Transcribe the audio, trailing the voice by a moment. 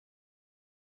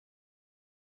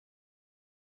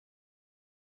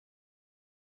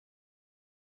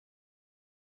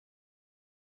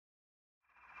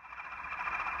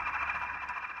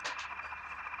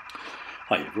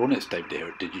Hi everyone, it's David here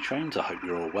at Digitrains. I hope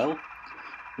you're all well.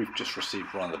 We've just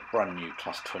received one of the brand new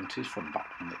Class 20s from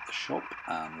Bachmann at the shop,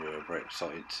 and we're very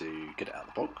excited to get it out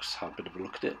of the box, have a bit of a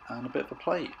look at it and a bit of a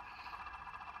play.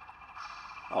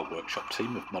 Our workshop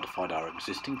team have modified our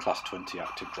existing Class 20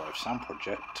 active drive sound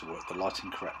project to work the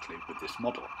lighting correctly with this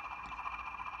model.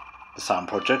 The sound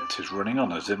project is running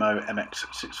on a Zimo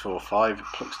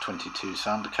MX645P22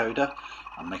 sound decoder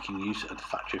and making use of the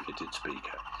factory fitted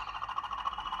speaker.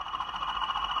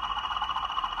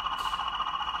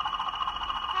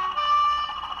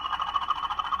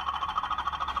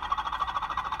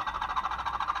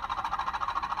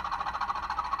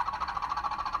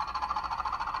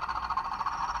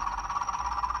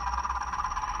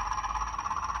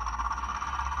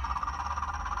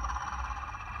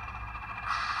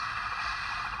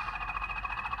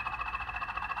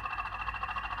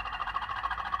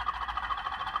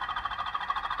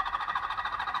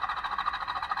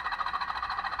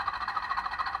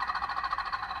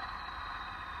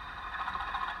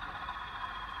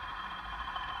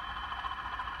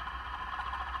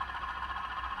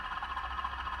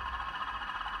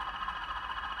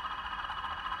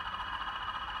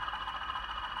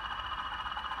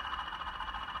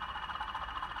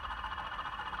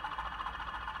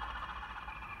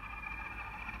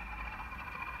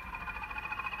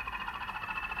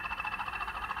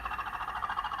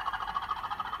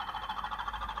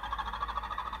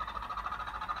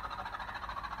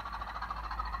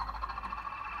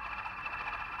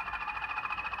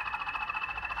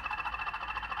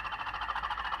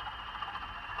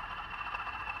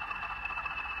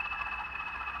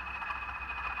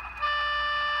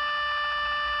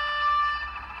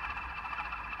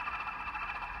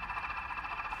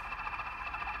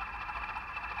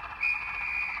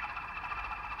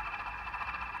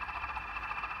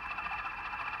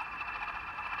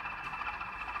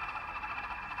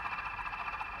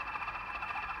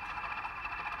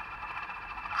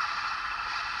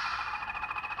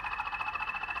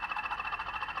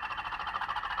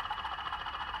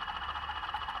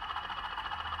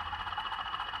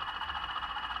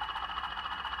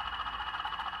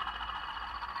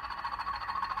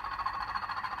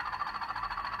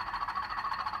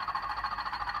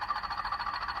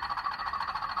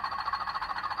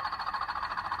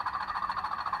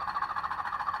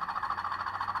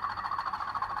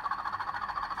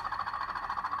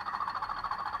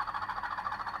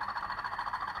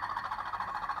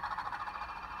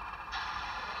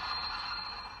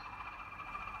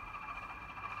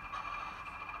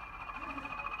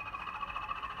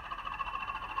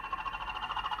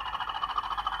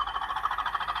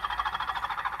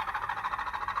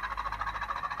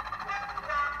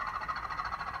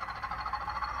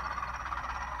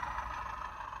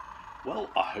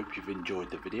 Well, I hope you've enjoyed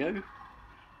the video.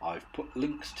 I've put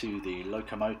links to the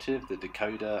locomotive, the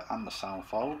decoder and the sound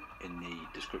file in the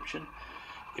description.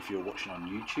 If you're watching on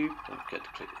YouTube, don't forget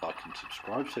to click like and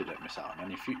subscribe so you don't miss out on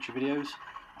any future videos.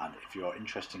 And if you are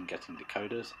interested in getting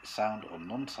decoders, sound or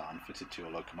non-sound fitted to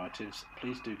your locomotives,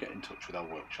 please do get in touch with our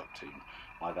workshop team,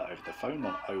 either over the phone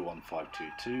on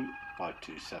 01522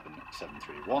 527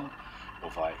 731 or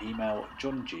via email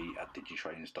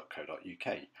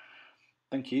johng@digitrains.co.uk.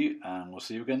 Thank you, and we'll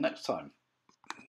see you again next time.